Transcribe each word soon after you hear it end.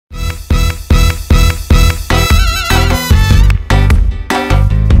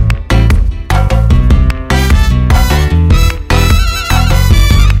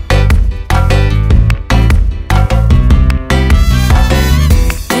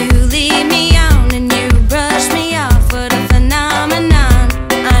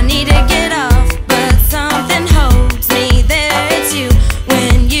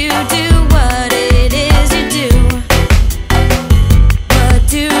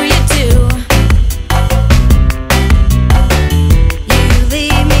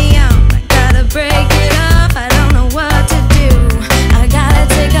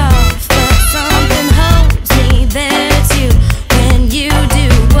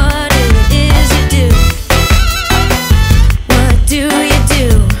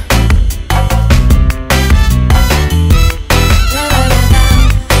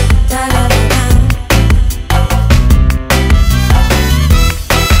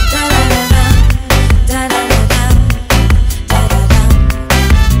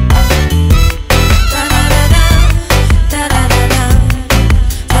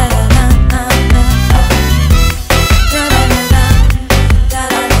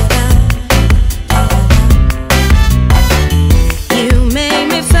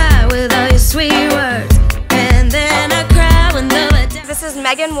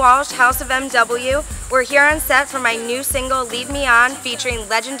Walsh, House of MW. We're here on set for my new single, Lead Me On, featuring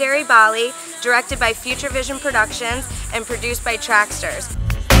legendary Bali, directed by Future Vision Productions and produced by Traksterz.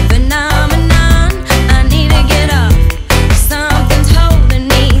 Phenomenon, I need to get up.